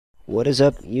What is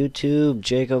up, YouTube?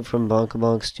 Jacob from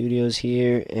Bonk Studios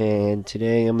here, and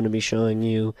today I'm going to be showing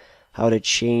you how to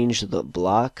change the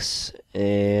blocks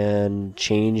and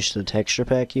change the texture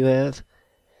pack you have.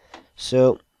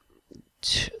 So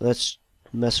let's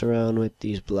mess around with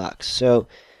these blocks. So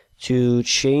to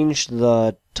change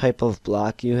the type of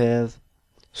block you have,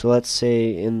 so let's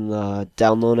say in the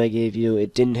download I gave you,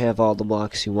 it didn't have all the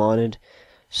blocks you wanted.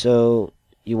 So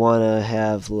you want to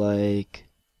have, like,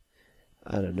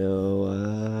 I don't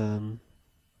know,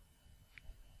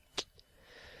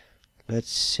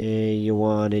 let's say you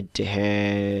wanted to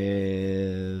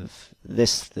have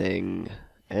this thing,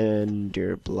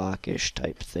 ender blockish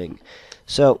type thing.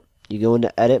 So you go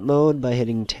into edit mode by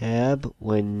hitting tab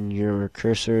when your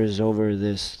cursor is over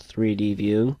this 3D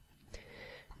view.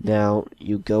 Now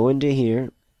you go into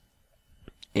here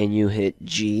and you hit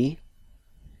G,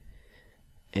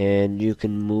 and you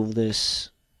can move this.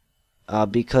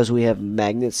 Because we have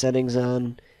magnet settings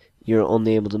on, you're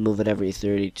only able to move it every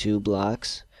 32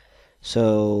 blocks.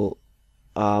 So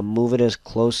move it as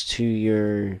close to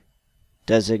your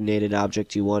designated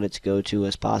object you want it to go to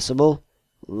as possible.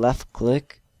 Left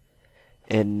click,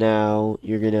 and now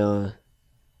you're gonna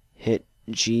hit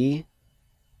G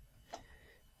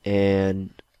and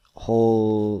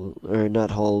hold, or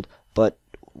not hold, but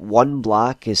one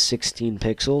block is 16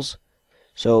 pixels.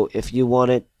 So if you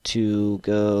want it to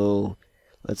go,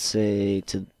 let's say,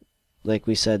 to, like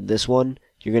we said, this one,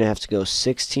 you're going to have to go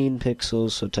 16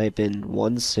 pixels, so type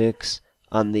in 16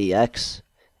 on the X,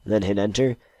 and then hit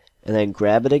enter, and then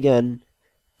grab it again,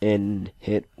 and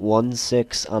hit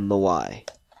 16 on the Y.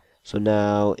 So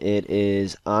now it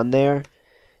is on there,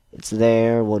 it's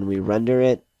there. When we render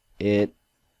it, it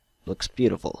looks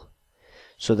beautiful.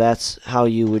 So that's how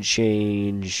you would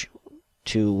change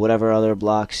to whatever other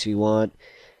blocks you want.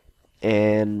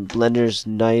 And Blender's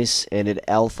nice, and it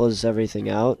alphas everything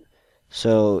out.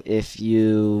 So if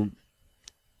you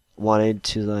wanted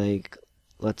to, like,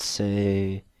 let's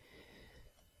say,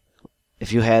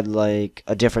 if you had like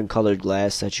a different colored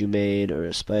glass that you made, or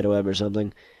a spiderweb or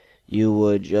something, you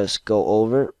would just go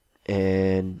over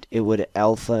and it would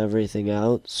alpha everything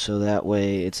out, so that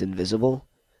way it's invisible,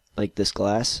 like this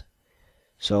glass.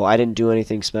 So I didn't do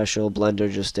anything special,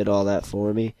 Blender just did all that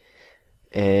for me.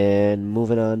 And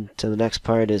moving on to the next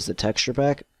part is the texture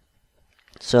pack.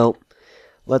 So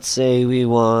let's say we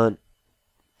want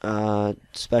a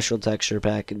special texture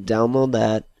pack, download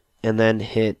that, and then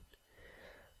hit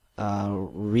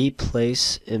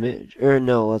replace image, or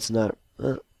no, let's not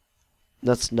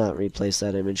replace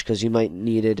that image, because you might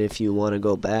need it if you want to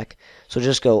go back. So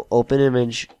just go open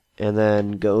image, and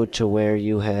then go to where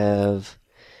you have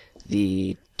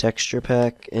the texture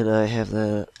pack, and I have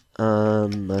that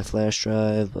on my flash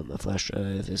drive, but my flash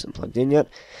drive isn't plugged in yet.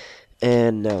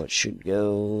 And now it should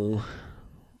go,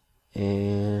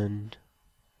 and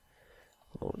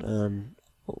hold on,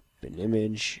 open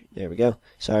image, there we go,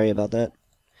 sorry about that.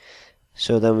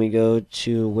 So then we go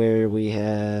to where we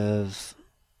have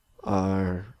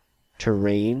our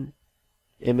terrain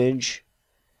image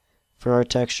for our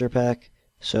texture pack.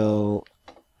 So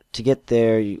to get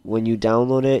there, when you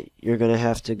download it, you're going to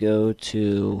have to go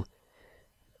to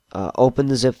open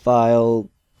the zip file,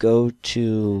 go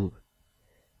to,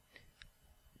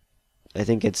 I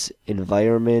think it's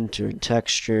environment or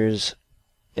textures,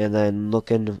 and then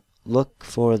look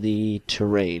for the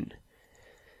terrain.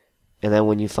 And then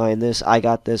when you find this, I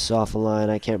got this offline,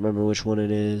 I can't remember which one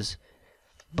it is,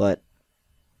 but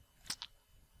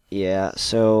yeah,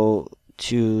 so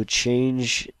to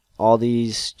change all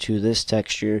these to this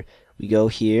texture, we go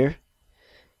here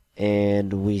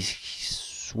and we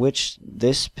switch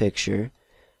this picture.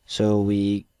 So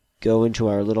we go into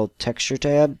our little texture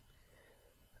tab,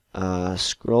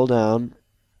 scroll down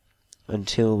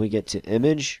until we get to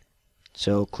image.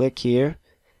 So click here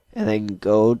and then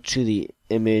go to the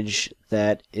image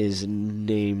that is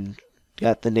named,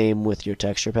 got the name with your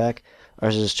texture pack.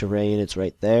 Ours is terrain, it's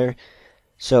right there.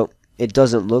 So it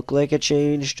doesn't look like it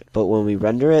changed, but when we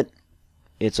render it,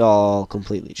 it's all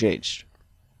completely changed,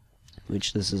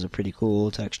 which this is a pretty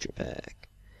cool texture pack.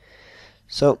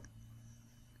 So,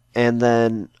 and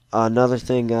then another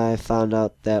thing I found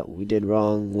out that we did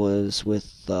wrong was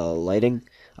with the lighting.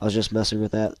 I was just messing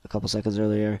with that a couple seconds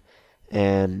earlier,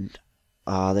 and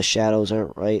the shadows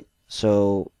aren't right.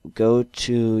 So go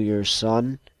to your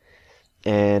sun,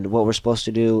 and what we're supposed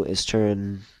to do is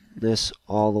turn this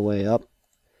all the way up.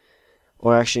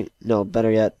 Or actually, no,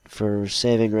 better yet, for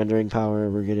saving rendering power,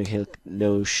 we're going to hit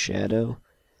no shadow,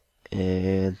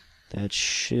 and that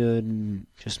should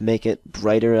just make it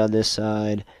brighter on this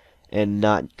side and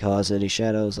not cause any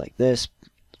shadows like this.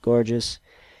 Gorgeous.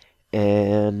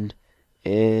 And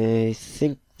I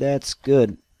think that's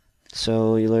good.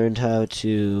 So you learned how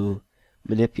to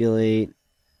manipulate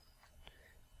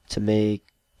to make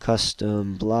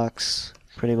custom blocks,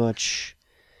 pretty much,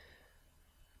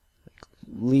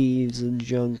 leaves and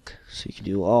junk, so you can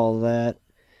do all that.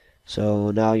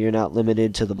 So now you're not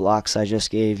limited to the blocks I just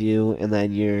gave you, and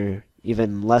then you're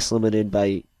even less limited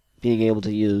by being able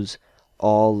to use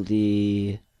all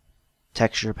the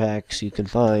texture packs you can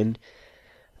find.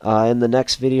 In the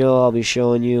next video, I'll be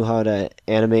showing you how to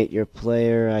animate your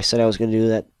player. I said I was going to do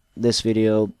that this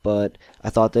video, but I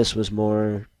thought this was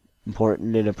more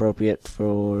important and appropriate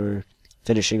for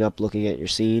finishing up looking at your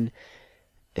scene.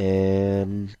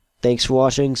 And thanks for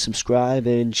watching, subscribe,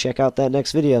 and check out that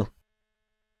next video.